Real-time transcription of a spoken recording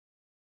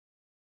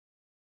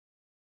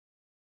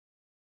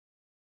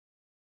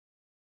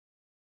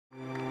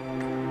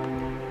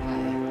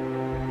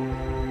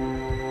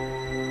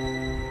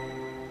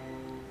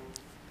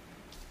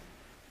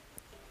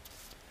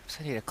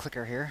I need a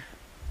clicker here.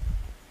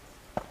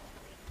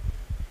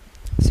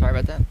 Sorry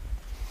about that.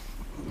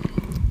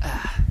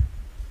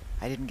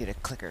 I didn't get a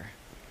clicker.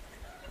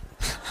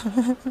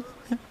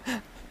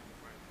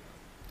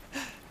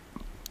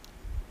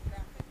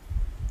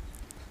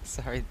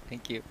 Sorry,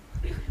 thank you.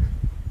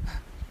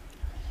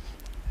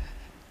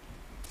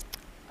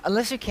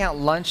 Unless you count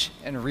lunch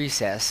and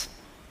recess,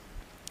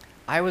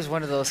 I was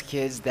one of those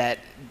kids that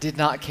did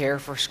not care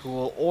for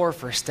school or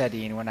for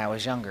studying when I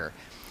was younger.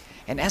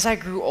 And as I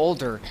grew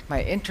older,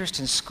 my interest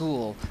in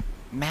school,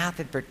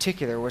 math in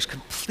particular, was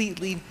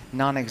completely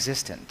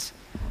non-existent.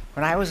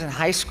 When I was in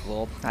high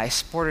school, I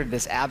sported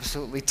this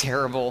absolutely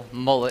terrible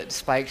mullet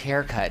spiked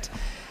haircut.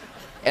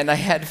 And I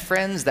had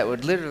friends that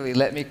would literally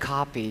let me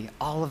copy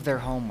all of their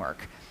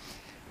homework.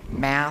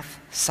 Math,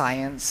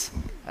 science,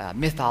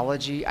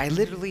 mythology, I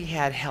literally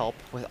had help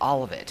with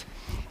all of it.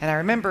 And I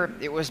remember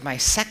it was my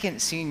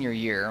second senior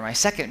year, my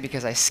second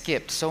because I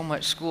skipped so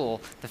much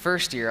school the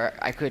first year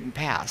I couldn't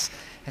pass.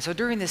 And so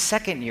during the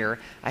second year,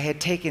 I had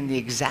taken the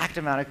exact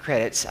amount of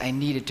credits I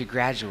needed to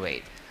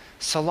graduate.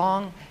 So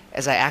long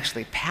as I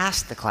actually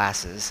passed the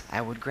classes,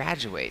 I would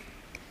graduate.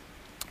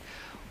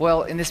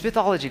 Well, in this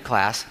mythology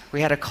class,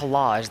 we had a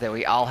collage that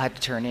we all had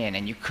to turn in,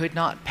 and you could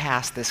not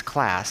pass this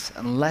class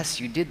unless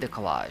you did the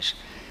collage.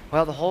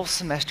 Well, the whole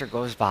semester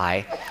goes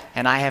by,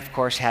 and I, of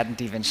course,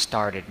 hadn't even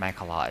started my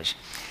collage.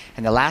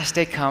 And the last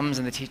day comes,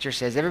 and the teacher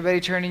says, "Everybody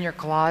turn in your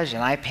collage,"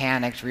 and I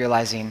panicked,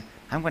 realizing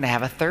I'm going to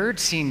have a third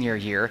senior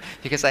year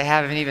because I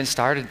haven't even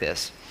started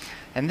this.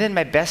 And then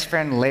my best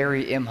friend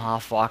Larry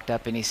Imhoff walked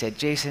up and he said,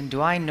 "Jason, do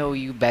I know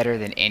you better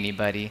than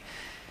anybody?"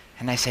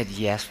 And I said,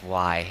 "Yes,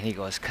 why?" And he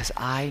goes, "'Cause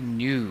I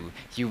knew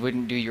you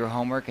wouldn't do your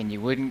homework and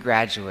you wouldn't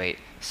graduate,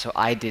 so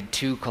I did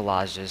 2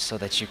 collages so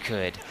that you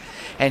could."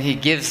 And he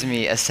gives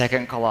me a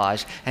second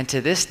collage, and to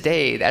this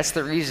day, that's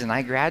the reason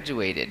I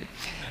graduated.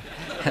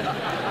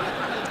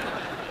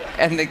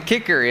 And the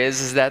kicker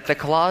is that the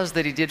collage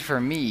that he did for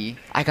me,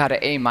 I got an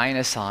A-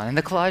 on, and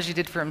the collage he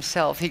did for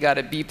himself, he got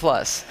a B+.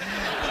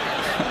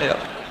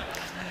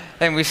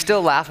 And we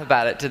still laugh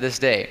about it to this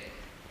day.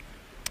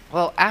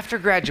 Well, after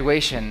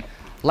graduation,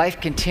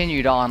 life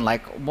continued on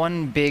like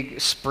one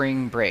big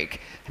spring break.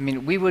 I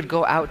mean, we would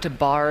go out to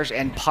bars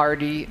and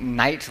party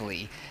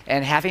nightly,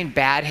 and having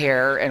bad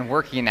hair and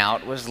working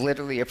out was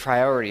literally a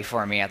priority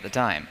for me at the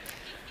time.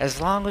 As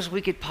long as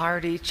we could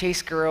party,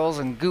 chase girls,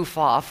 and goof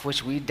off,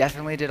 which we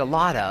definitely did a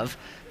lot of,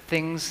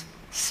 things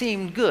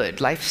seemed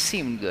good. Life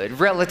seemed good,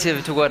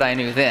 relative to what I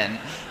knew then,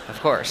 of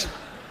course.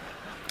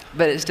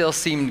 But it still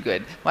seemed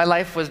good. My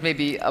life was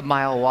maybe a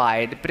mile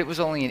wide, but it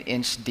was only an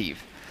inch deep.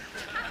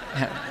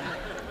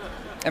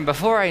 And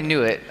before I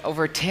knew it,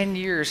 over 10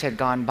 years had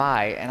gone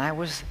by, and I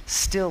was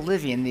still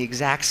living the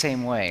exact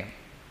same way.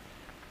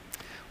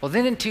 Well,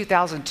 then in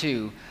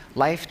 2002,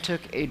 life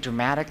took a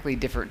dramatically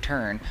different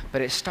turn, but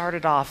it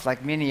started off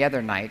like many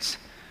other nights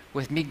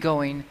with me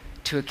going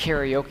to a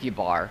karaoke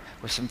bar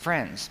with some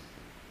friends.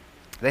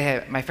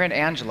 My friend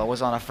Angela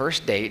was on a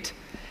first date,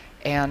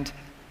 and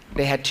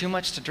they had too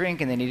much to drink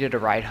and they needed a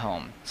ride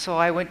home. So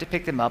I went to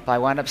pick them up, I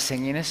wound up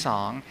singing a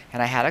song,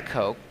 and I had a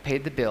Coke,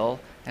 paid the bill,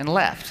 and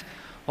left.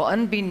 Well,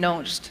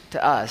 unbeknownst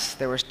to us,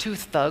 there was 2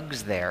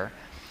 thugs there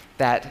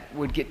that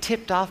would get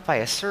tipped off by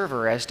a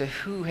server as to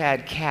who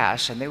had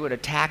cash, and they would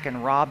attack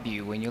and rob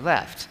you when you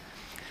left.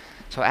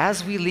 So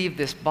as we leave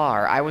this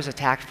bar, I was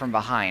attacked from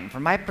behind.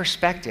 From my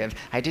perspective,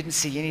 I didn't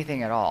see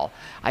anything at all.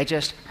 I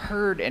just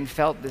heard and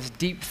felt this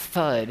deep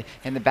thud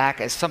in the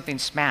back as something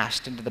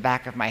smashed into the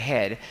back of my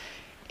head,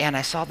 and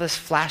I saw this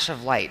flash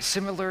of light,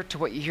 similar to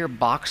what you hear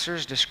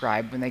boxers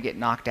describe when they get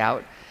knocked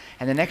out.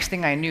 And the next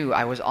thing I knew,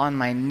 I was on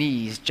my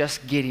knees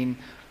just getting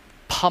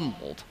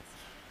pummeled,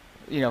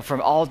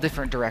 from all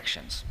different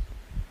directions.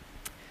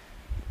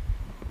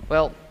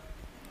 Well,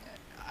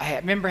 I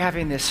remember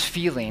having this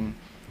feeling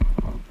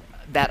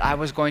that I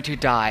was going to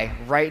die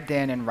right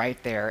then and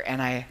right there.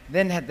 And I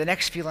then had the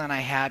next feeling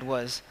I had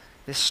was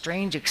this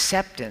strange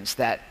acceptance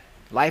that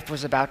life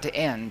was about to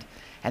end.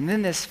 And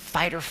then this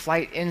fight or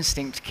flight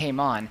instinct came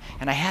on,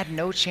 and I had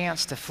no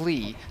chance to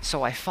flee,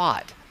 so I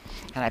fought.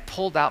 And I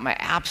pulled out my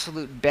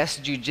absolute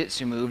best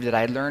jiu-jitsu move that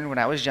I learned when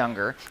I was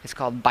younger. It's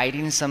called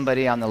biting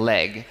somebody on the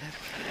leg.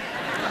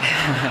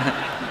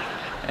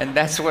 And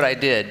that's what I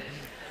did.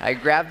 I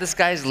grabbed this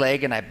guy's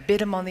leg and I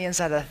bit him on the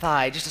inside of the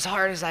thigh just as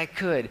hard as I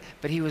could,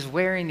 but he was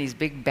wearing these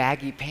big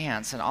baggy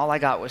pants, and all I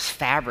got was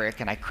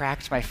fabric, and I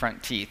cracked my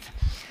front teeth.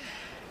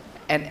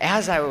 And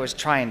as I was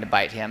trying to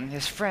bite him,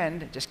 his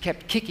friend just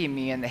kept kicking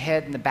me in the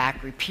head and the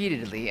back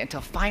repeatedly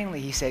until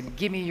finally he said,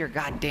 "Give me your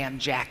goddamn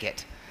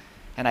jacket."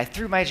 And I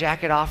threw my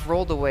jacket off,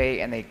 rolled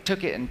away, and they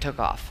took it and took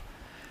off.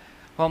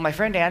 Well, my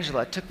friend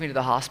Angela took me to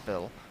the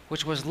hospital,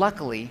 which was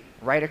luckily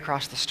right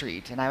across the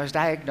street, and I was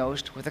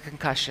diagnosed with a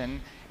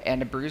concussion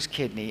and a bruised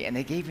kidney, and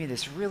they gave me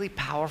this really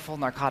powerful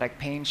narcotic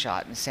pain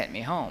shot and sent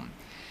me home.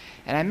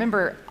 And I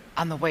remember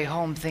on the way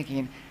home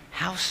thinking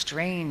how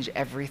strange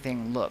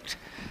everything looked.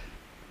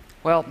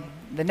 Well,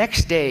 the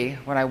next day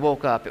when I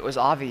woke up, it was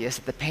obvious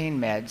that the pain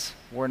meds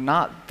were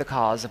not the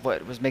cause of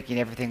what was making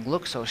everything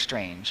look so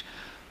strange.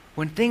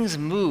 When things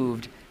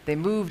moved, they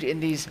moved in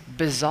these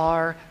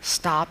bizarre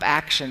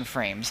stop-action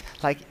frames,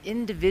 like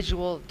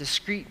individual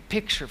discrete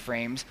picture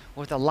frames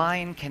with a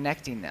line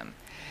connecting them.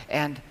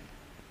 And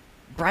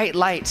bright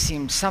light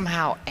seemed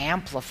somehow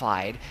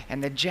amplified,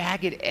 and the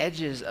jagged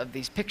edges of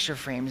these picture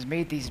frames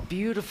made these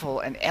beautiful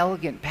and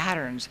elegant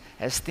patterns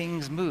as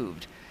things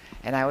moved.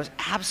 And I was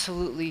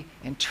absolutely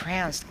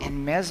entranced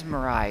and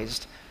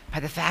mesmerized by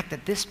the fact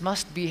that this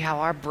must be how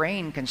our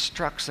brain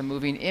constructs a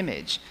moving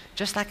image,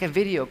 just like a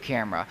video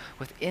camera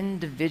with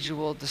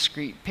individual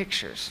discrete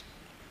pictures.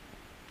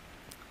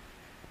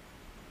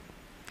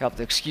 You'll have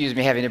to excuse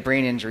me, having a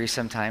brain injury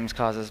sometimes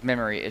causes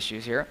memory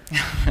issues here.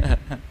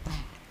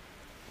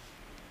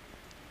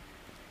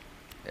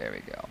 There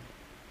we go.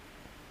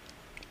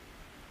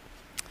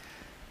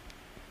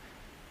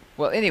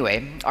 Well,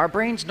 anyway, our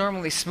brains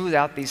normally smooth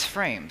out these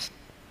frames.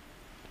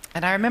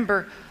 And I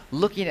remember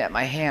looking at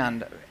my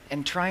hand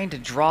and trying to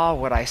draw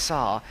what I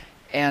saw,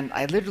 and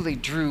I literally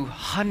drew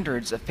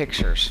hundreds of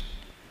pictures.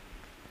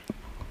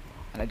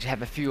 And I just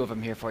have a few of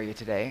them here for you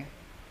today.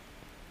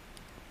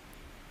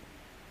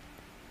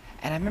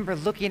 And I remember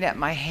looking at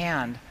my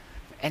hand,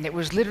 and it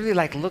was literally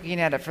like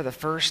looking at it for the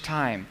first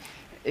time.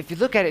 If you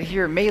look at it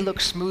here, it may look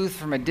smooth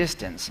from a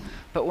distance,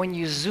 but when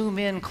you zoom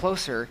in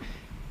closer,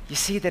 you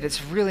see that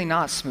it's really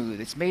not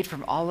smooth. It's made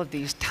from all of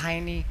these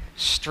tiny,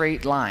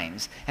 straight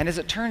lines. And as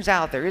it turns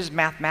out, there is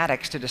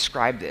mathematics to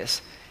describe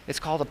this. It's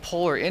called a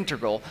polar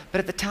integral, but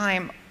at the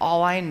time,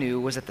 all I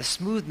knew was that the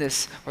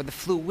smoothness or the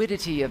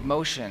fluidity of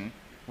motion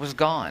was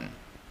gone.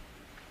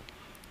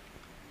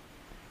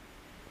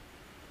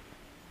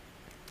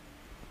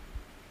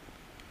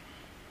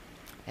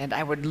 And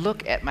I would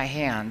look at my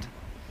hand,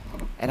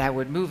 and I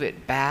would move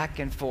it back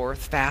and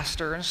forth,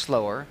 faster and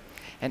slower.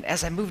 And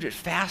as I moved it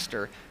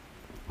faster,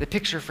 the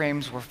picture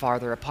frames were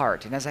farther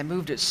apart. And as I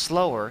moved it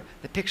slower,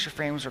 the picture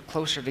frames were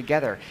closer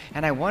together.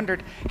 And I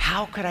wondered,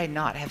 how could I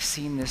not have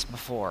seen this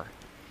before?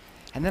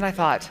 And then I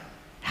thought,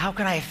 how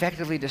can I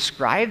effectively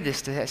describe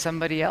this to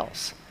somebody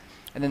else?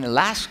 And then the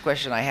last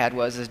question I had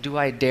was, do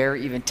I dare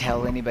even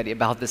tell anybody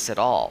about this at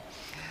all?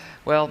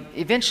 Well,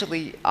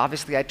 eventually,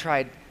 obviously,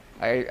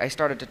 I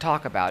started to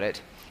talk about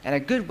it. And a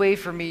good way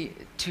for me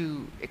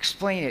to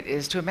explain it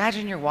is to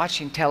imagine you're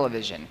watching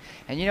television.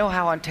 And you know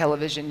how on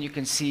television you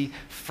can see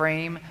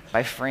frame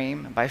by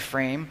frame by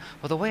frame?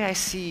 Well, the way I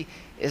see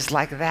is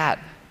like that,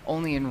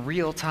 only in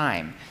real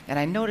time. And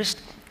I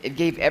noticed it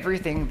gave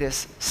everything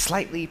this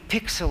slightly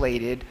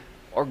pixelated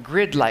or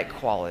grid-like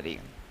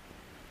quality.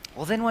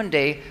 Well, then one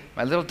day,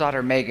 my little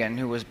daughter Megan,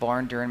 who was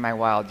born during my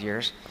wild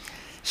years,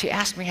 she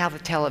asked me how the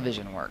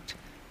television worked.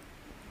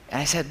 And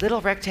I said,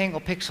 little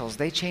rectangle pixels,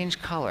 they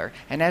change color.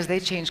 And as they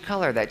change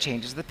color, that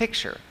changes the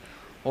picture.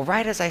 Well,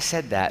 right as I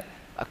said that,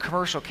 a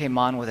commercial came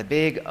on with a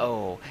big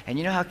O. And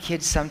you know how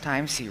kids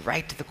sometimes see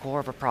right to the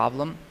core of a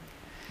problem?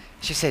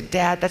 She said,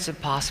 Dad, that's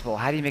impossible.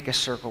 How do you make a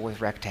circle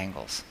with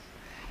rectangles?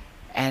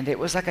 And it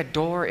was like a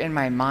door in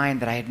my mind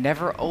that I had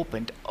never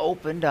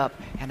opened up,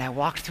 and I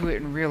walked through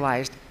it and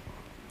realized,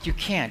 you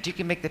can't. You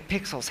can make the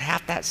pixels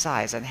half that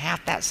size and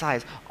half that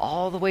size,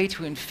 all the way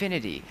to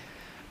infinity.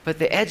 But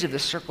the edge of the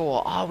circle will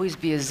always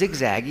be a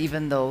zigzag,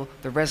 even though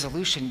the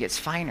resolution gets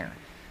finer.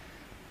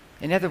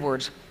 In other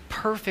words,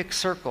 perfect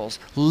circles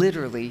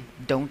literally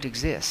don't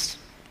exist.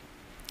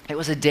 It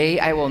was a day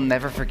I will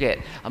never forget,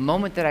 a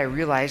moment that I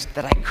realized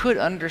that I could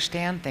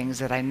understand things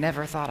that I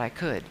never thought I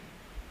could.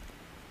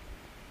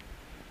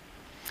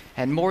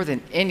 And more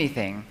than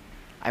anything,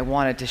 I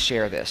wanted to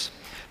share this.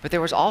 But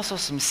there was also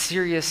some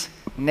serious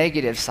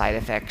negative side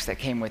effects that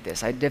came with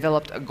this. I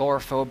developed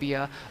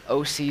agoraphobia,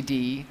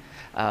 OCD,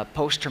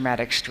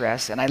 post-traumatic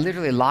stress, and I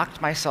literally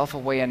locked myself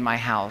away in my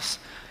house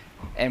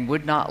and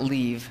would not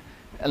leave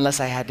unless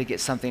I had to get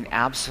something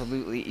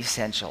absolutely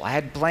essential. I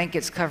had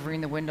blankets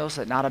covering the windows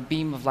so that not a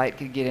beam of light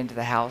could get into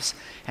the house,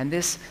 and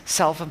this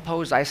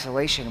self-imposed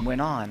isolation went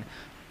on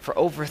for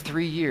over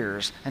 3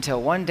 years until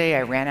one day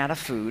I ran out of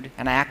food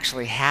and I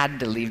actually had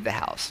to leave the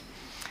house.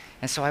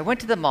 And so I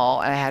went to the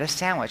mall and I had a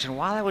sandwich, and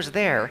while I was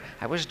there,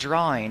 I was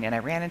drawing and I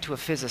ran into a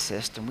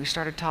physicist and we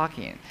started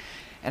talking.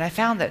 And I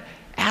found that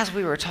as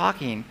we were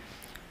talking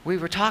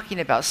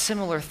about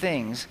similar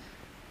things,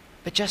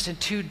 but just in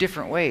two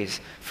different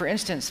ways. For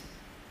instance,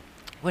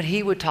 when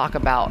he would talk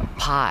about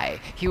pi,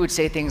 he would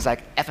say things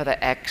like f of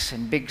the x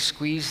and big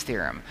squeeze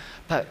theorem.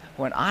 But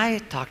when I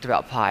talked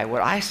about pi,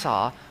 what I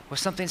saw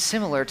was something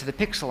similar to the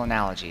pixel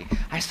analogy.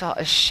 I saw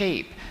a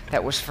shape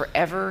that was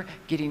forever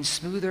getting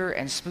smoother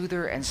and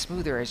smoother and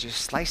smoother as you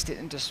sliced it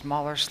into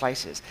smaller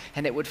slices.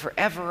 And it would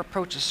forever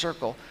approach a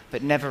circle,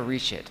 but never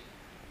reach it.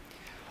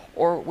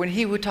 Or when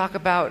he would talk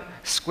about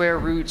square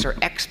roots or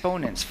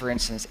exponents, for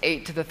instance,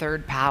 8 to the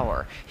third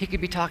power, he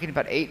could be talking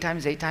about 8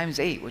 times 8 times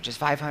 8, which is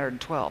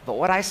 512. But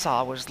what I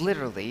saw was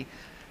literally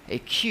a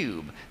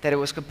cube, that it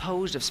was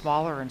composed of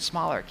smaller and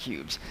smaller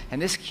cubes.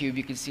 And this cube,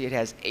 you can see it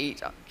has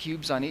 8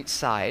 cubes on each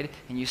side,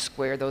 and you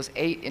square those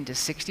 8 into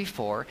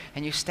 64,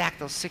 and you stack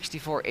those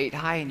 64 8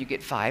 high, and you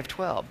get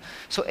 512.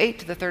 So 8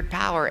 to the third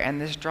power and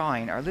this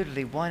drawing are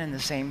literally one and the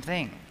same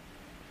thing.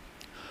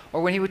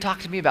 Or when he would talk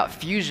to me about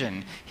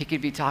fusion, he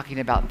could be talking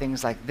about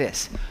things like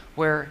this.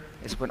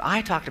 Whereas when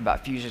I talked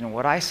about fusion,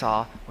 what I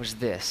saw was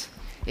this: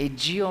 a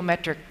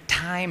geometric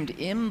timed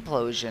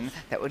implosion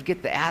that would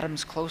get the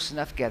atoms close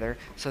enough together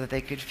so that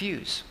they could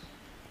fuse.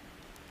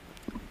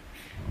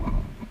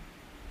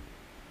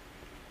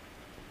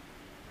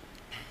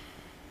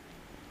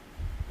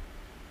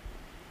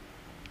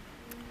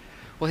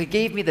 Well, he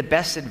gave me the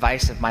best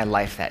advice of my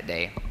life that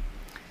day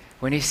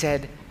when he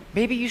said,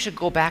 maybe you should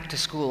go back to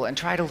school and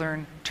try to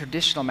learn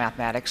traditional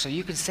mathematics so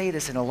you can say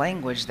this in a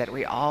language that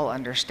we all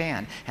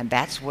understand. And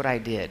that's what I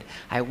did.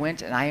 I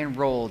went and I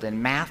enrolled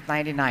in Math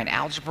 99,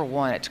 Algebra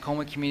 1 at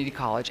Tacoma Community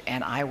College,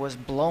 and I was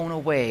blown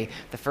away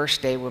the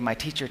first day when my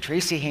teacher,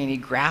 Tracy Haney,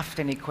 graphed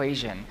an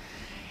equation.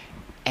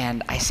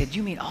 And I said,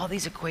 you mean all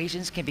these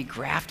equations can be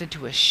graphed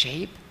into a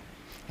shape?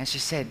 And she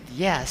said,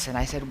 yes. And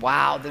I said,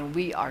 wow, then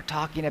we are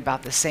talking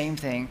about the same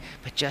thing,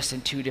 but just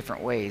in two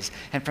different ways.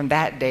 And from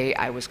that day,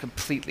 I was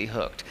completely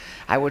hooked.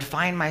 I would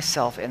find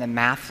myself in the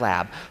math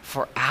lab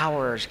for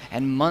hours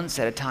and months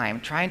at a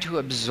time, trying to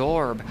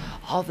absorb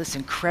all this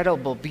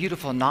incredible,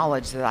 beautiful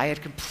knowledge that I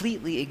had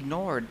completely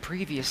ignored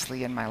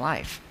previously in my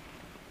life.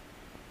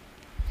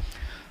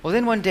 Well,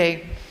 then one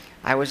day,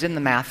 I was in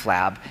the math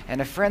lab, and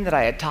a friend that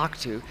I had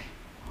talked to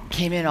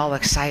came in all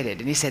excited,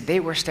 and he said they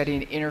were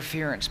studying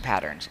interference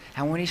patterns.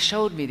 And when he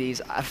showed me these,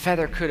 a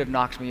feather could have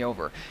knocked me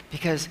over,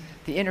 because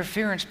the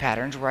interference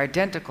patterns were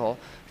identical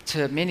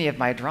to many of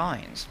my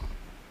drawings.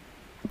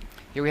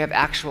 Here we have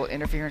actual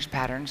interference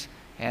patterns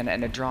and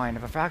a drawing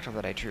of a fractal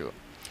that I drew.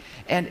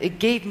 And it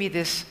gave me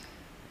this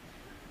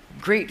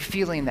great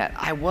feeling that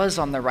I was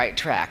on the right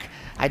track.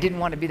 I didn't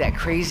want to be that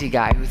crazy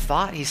guy who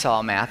thought he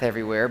saw math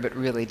everywhere but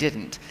really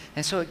didn't.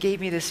 And so it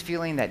gave me this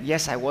feeling that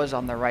yes, I was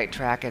on the right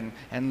track and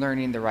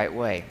learning the right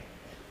way.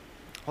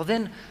 Well,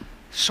 then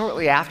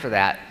shortly after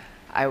that,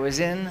 I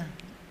was in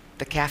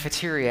the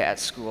cafeteria at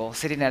school,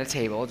 sitting at a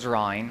table,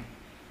 drawing,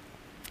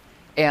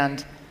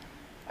 and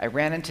I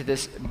ran into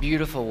this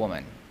beautiful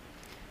woman.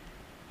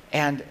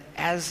 And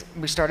as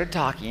we started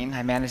talking,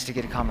 I managed to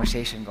get a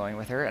conversation going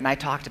with her, and I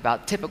talked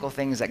about typical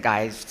things that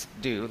guys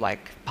do,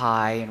 like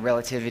pi and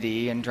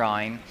relativity and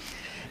drawing,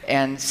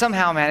 and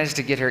somehow managed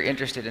to get her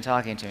interested in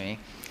talking to me.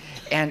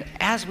 And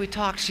as we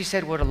talked, she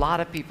said what a lot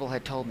of people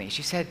had told me.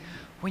 She said,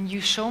 when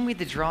you show me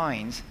the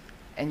drawings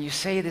and you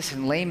say this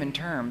in layman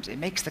terms, it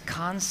makes the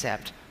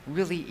concept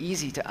really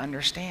easy to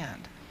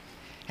understand.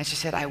 And she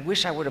said, I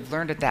wish I would have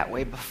learned it that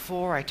way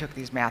before I took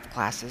these math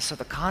classes, so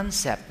the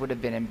concept would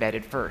have been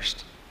embedded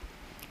first.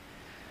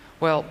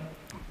 Well,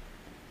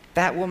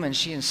 that woman,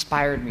 she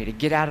inspired me to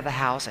get out of the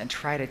house and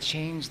try to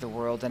change the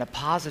world in a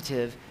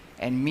positive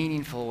and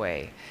meaningful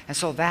way. And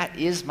so that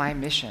is my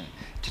mission,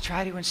 to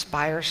try to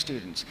inspire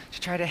students,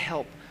 to try to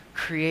help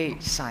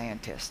create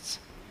scientists.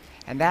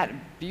 And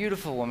that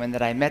beautiful woman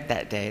that I met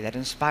that day that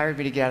inspired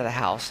me to get out of the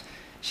house,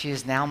 she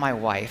is now my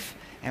wife,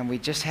 and we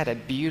just had a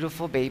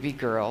beautiful baby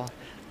girl.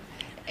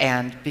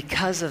 And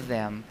because of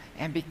them,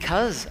 and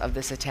because of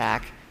this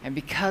attack, and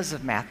because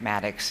of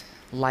mathematics,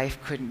 life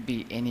couldn't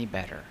be any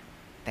better.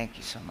 Thank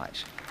you so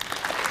much.